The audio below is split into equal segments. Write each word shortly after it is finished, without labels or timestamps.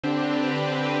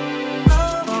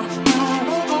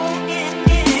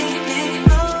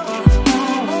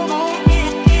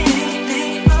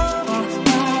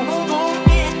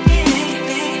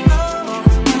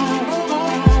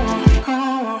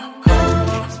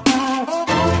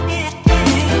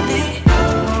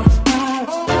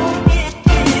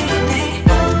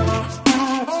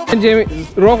Jamie,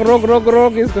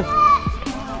 रोक इसको.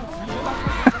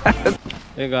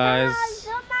 Hey guys,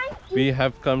 we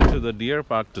have come to the deer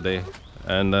park today,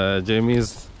 and Jamie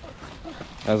has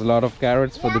a lot of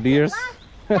carrots for the deers.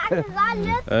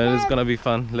 And it's gonna be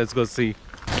fun. Let's go see.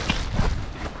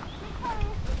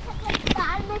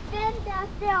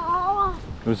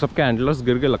 सब candles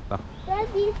गिर के लगता.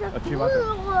 अच्छी बात है.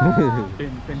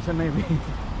 Tension नहीं भी.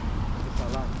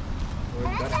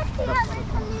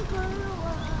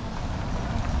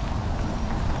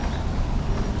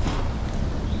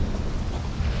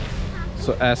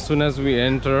 So as soon as we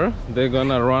enter, they're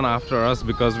gonna run after us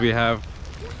because we have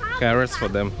carrots for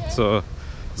them. So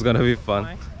it's gonna be fun.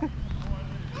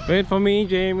 Wait for me,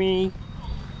 Jamie.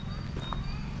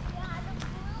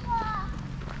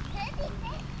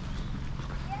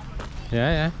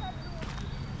 Yeah.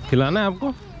 खिलाना है आपको?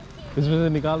 इसमें से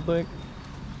निकाल तो एक.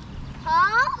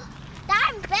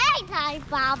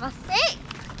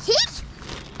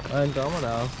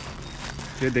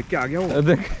 ये देख के आ गया वो.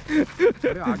 देख.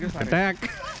 अरे आगे सारे. अटैक.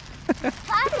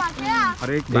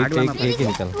 अरे एक बैग लाना. एक ही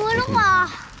निकल.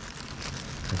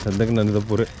 देख ना नहीं तो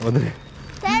पूरे. अरे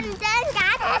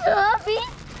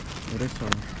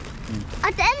sorry.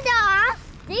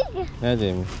 Yeah,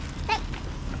 Jamie.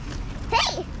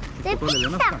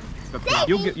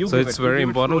 So it's very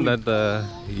important that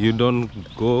you don't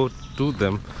go to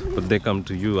them, but they come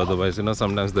to you. Otherwise,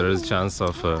 sometimes there is chance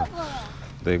of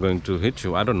they're going to hit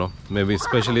you. I don't know. Maybe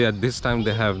especially at this time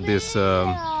they have this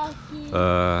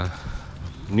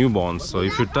newborns. So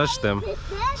if you touch them,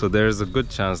 so there is a good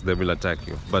chance they will attack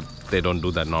you. But they don't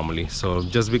do that normally. So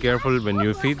just be careful when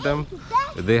you feed them.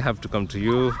 They have to come to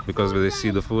you because they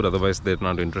see the food. Otherwise, they're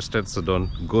not interested. So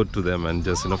don't go to them and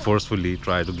just forcefully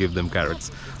try to give them carrots.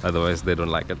 Otherwise, they don't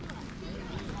like it.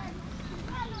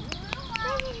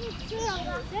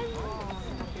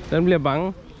 Then be a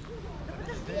bang.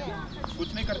 कुछ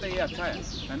नहीं करते, ये अच्छा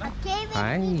है ना?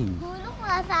 Hi.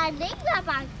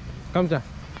 Come जा.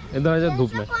 इधर आजा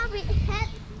धूप में.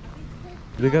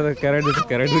 देखा था कैरेट दिखा.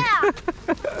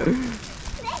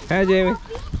 है Jamie.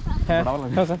 है.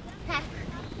 Come sir.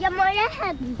 Ja,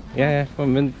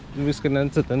 men vi skal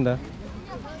ned den der.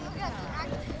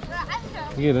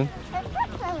 Giv den.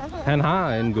 Han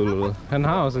har en gulerod. Han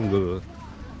har også en gulerod.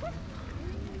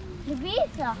 Det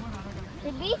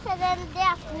viser den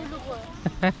der gulerod.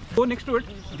 Go next to it,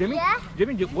 Jamie. Yeah.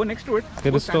 Jamie, go next to it.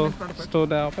 Kan du stå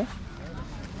deroppe?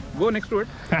 Go next to it.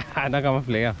 Der kommer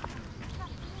flere.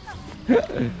 Nu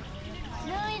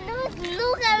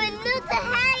kan vi nødt til at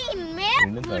have en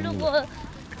mere gulerod.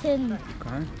 Vi vil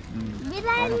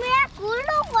have mere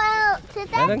gulerod til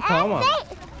den. Ja, den kommer.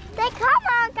 Den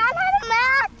kommer. Kan have det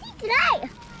med. Nej.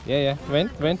 Ja.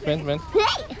 Vent. Nej.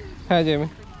 Her, Jamie.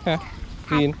 Her.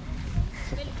 Fin.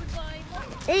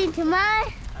 En til mig.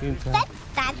 Fin til.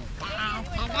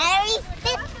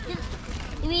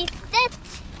 Vi støt.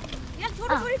 Ja.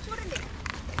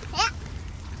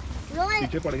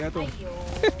 पीछे पड़ गया तो.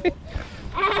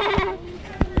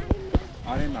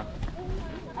 अरे ना.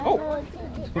 Oh.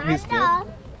 He's scared.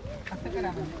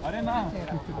 अरे ना. I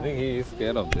think he is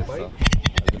scared of this.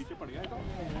 पीछे पड़ गया तो.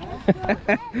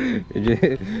 ये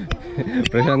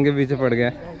प्रशांत के पीछे पड़ गया.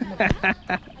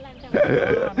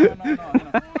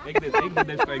 एक दे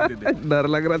दे. डर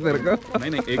लग रहा तेरे को?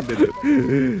 नहीं एक दे दे.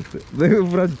 देखो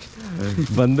पूरा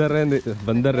बंदर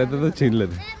रहते तो छीन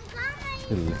लेते.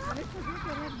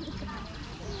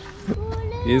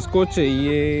 इसको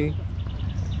चाहिए.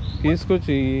 किसको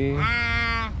चाहिए?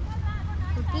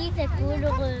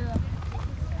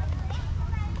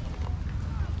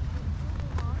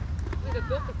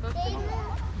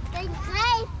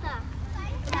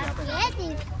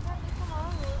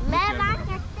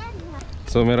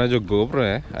 So मेरा जो GoPro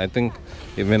है, I think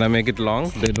when I make it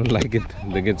long, they don't like it.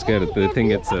 They get scared. They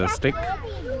think it's a stick.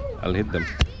 I'll hit them.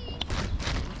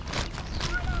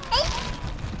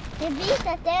 Det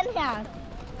viser den her.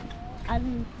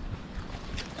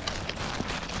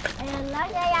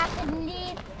 Lager jeg den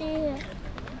lidt...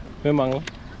 मैं मांगो.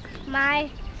 Mig.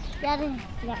 Ja.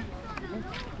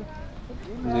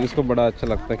 इसको बड़ा अच्छा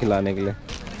लगता है खिलाने के लिए.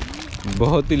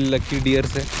 बहुत ही लकी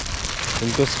डियर्स है.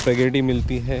 इनको स्पेगेटी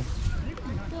मिलती है,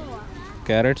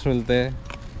 कैरेट्स मिलते हैं.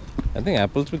 आई थिंक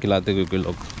एप्पल्स भी खिलाते हैं कोई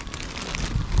लोग.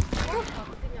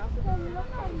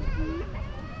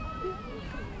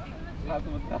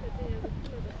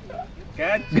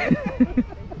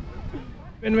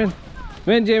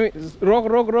 When Jamie, रोक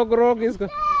इसको.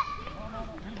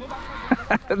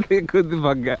 देखो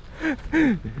भाग गया.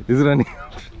 इस running.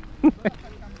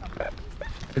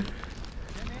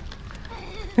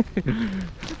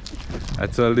 I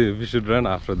told you we should run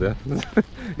after that.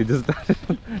 He just started.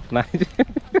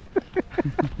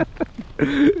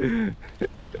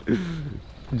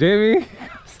 Jamie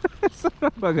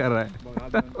भगा रहा है।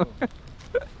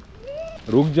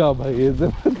 रुक जाओ भाई, ये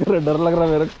डर लग रहा है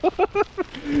मेरे को।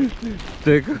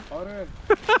 देख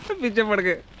पीछे पड़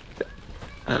गए।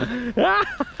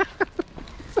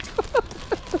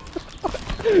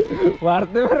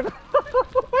 मारते मेरे को।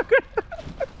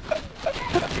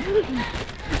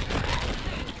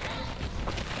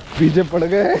 पीछे पड़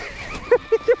गए।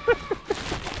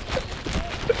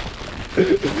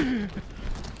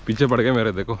 पीछे पड़ गए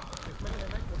मेरे, देखो।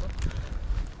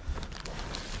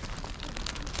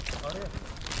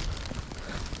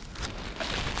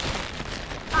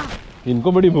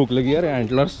 इनको बड़ी भूख लगी यार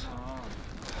एंटलर्स।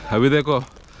 अभी देखो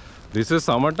दिस इज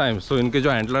समर टाइम, सो इनके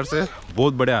जो एंटलर्स है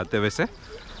बहुत बड़े आते हैं। वैसे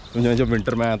मैं जब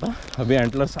विंटर में आया था, अभी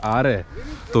एंटलर्स आ रहे हैं,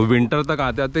 तो विंटर तक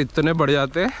आते आते इतने बढ़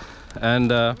जाते हैं।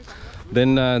 And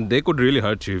then they could really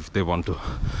hurt you if they want to.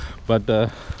 But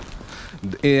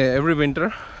every winter,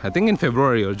 I think in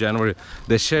February or January,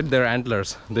 they shed their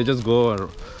antlers. They just go or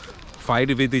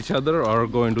fight with each other or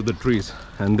go into the trees,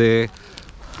 and they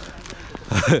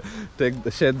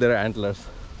shed their antlers.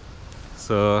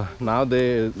 So now the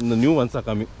new ones are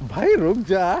coming. भाई रुक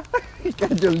जा। क्या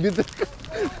जल्दी से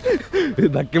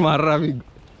धक्के मार रहा, अभी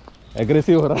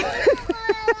एग्रेसिव हो रहा।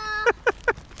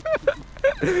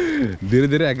 धीरे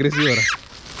धीरे एग्रेसिव हो रहा।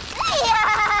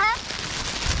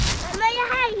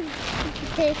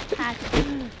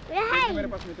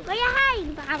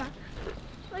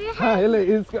 हाँ ये ले,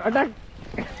 इसको अटैक।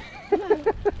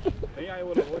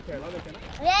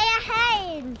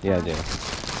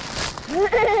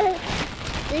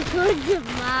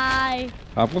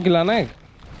 आपको खिलाना है?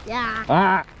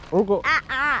 रुको।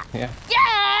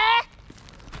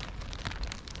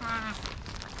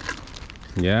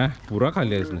 या पूरा खा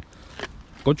लिया इसने।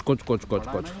 कुछ कुछ कुछ कुछ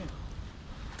कुछ।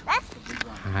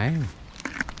 हाय,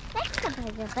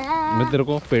 मैं तेरे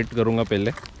को पेट करूंगा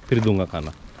पहले, फिर दूंगा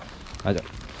खाना। आजा।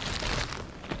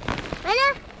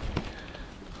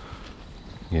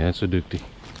 Yeah, so dirty.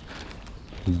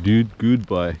 Dude, good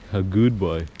boy, a good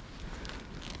boy.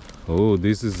 Oh,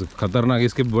 this is खतरनाक।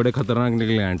 इसके बड़े खतरनाक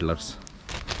निकले antlers.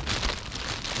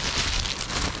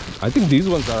 I think these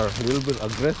ones are a little bit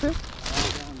aggressive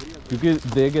क्योंकि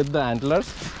they get the antlers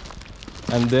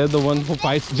and they're the one who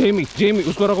fights. Jamie, Jamie,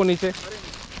 उसको रखो नीचे।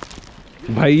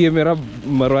 भाई ये मेरा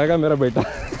मरवाएगा मेरा बेटा।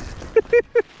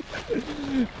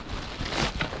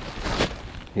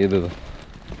 ये दे दो।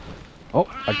 ओ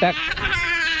अटैक।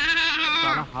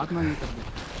 हाथ में नहीं कर दे।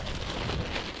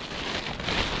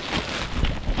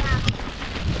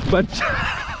 बच्चा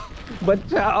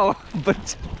बचाओ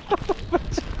बचाओ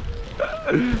बचाओ।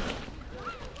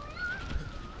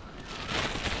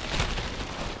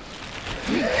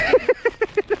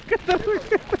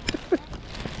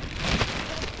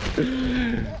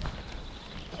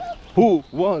 Who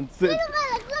wants it?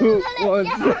 Who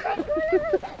wants it?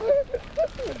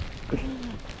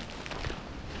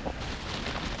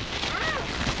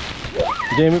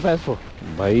 Jamie, pass for.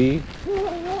 भाई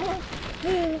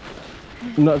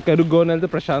no, can you go now to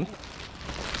Prashant?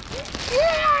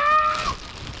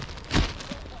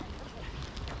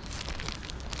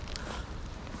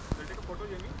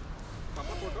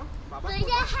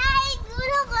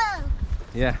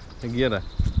 Yeah, गिरा।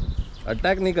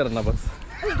 अटैक नहीं करना बस।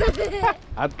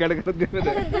 हाथ कड़ कर दे।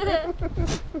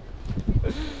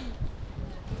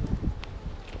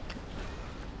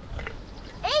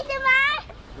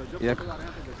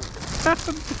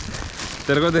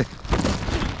 तेरे को दे।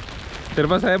 तेरे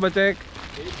पास है बच्चा एक?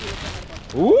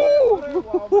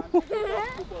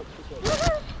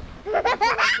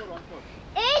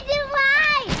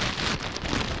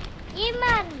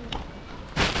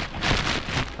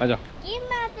 आजा।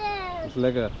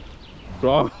 लेकर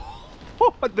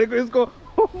देखो इसको।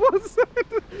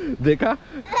 देखा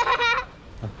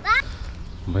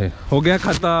भाई, हो गया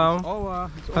खत्म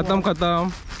खत्म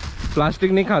खत्म।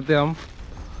 प्लास्टिक नहीं खाते हम,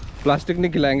 प्लास्टिक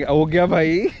नहीं खिलाएंगे। हो गया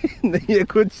भाई। नहीं ये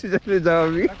कुछ चले जाओ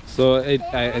अभी। सो I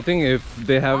think if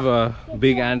they have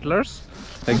big antlers,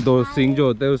 like दो सिंग जो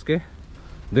होते हैं उसके,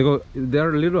 देखो they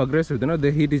are little aggressive, you know, they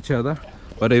hit each other.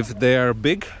 But if they are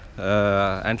big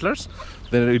antlers,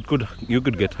 then you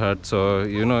could get hurt. So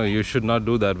you know you should not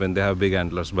do that when they have big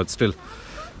antlers. But still,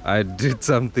 I did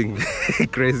something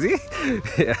crazy.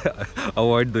 Yeah,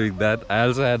 avoid doing that. I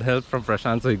also had help from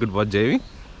Prashant, so he could watch Jamie.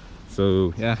 So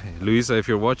yeah, Luisa,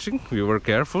 if you're watching, we were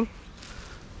careful.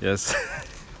 Yes.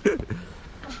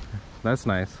 That's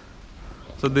nice.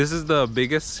 So this is the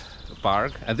biggest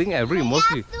park. I think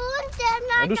mostly.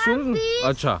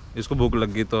 अच्छा, इसको भूख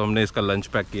लग गई तो हमने इसका lunch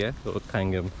pack किया है, तो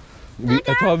खाएंगे हम।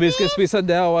 अच्छा, अभी इसके स्पीसा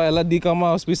दिया हुआ है, दी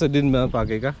कमा स्पीसा दिन में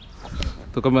पाकेगा।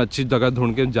 तो कभी अच्छी जगह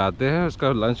ढूंढ के जाते हैं,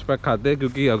 उसका लंच पैक खाते हैं,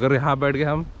 क्योंकि अगर यहाँ बैठ गए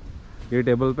हम ये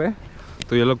टेबल पे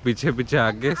तो ये लोग पीछे पीछे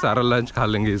आके सारा लंच खा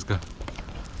लेंगे इसका।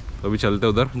 तो अभी चलते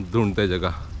उधर ढूंढते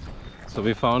जगह। So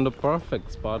we found a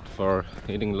perfect spot for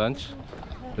eating lunch.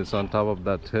 It's on top of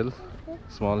that hill,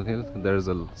 small hill. There's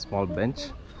a small bench.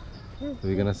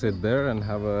 We're gonna sit there and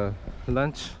have a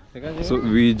lunch. So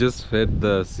we just fed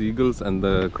the seagulls and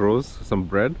the crows some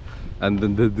bread, and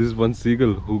then this one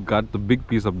seagull who got the big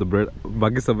piece of the bread.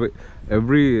 Baki sab,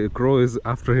 every crow is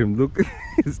after him. Look,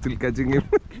 he's still catching him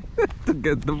to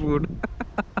get the food.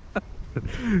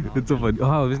 It's so funny.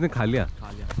 Oh, isne kha liya.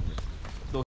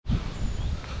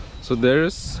 So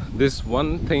there's this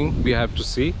one thing we have to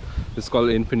see. It's called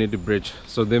Infinity Bridge.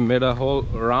 So they made a whole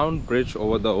round bridge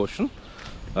over the ocean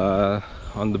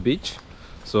on the beach.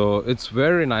 So it's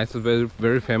very nice, very,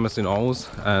 very famous in Aarhus,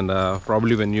 and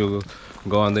probably when you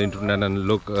go on the internet and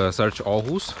look, search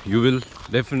Aarhus, you will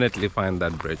definitely find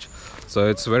that bridge. So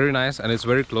it's very nice and it's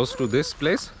very close to this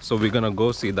place. So we're gonna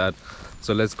go see that.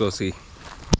 So let's go see.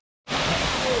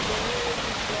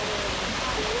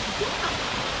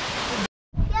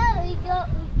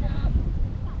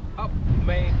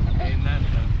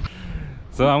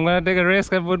 So I'm gonna take a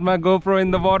risk and put my GoPro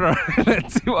in the water.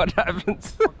 Let's see what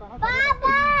happens. Bye.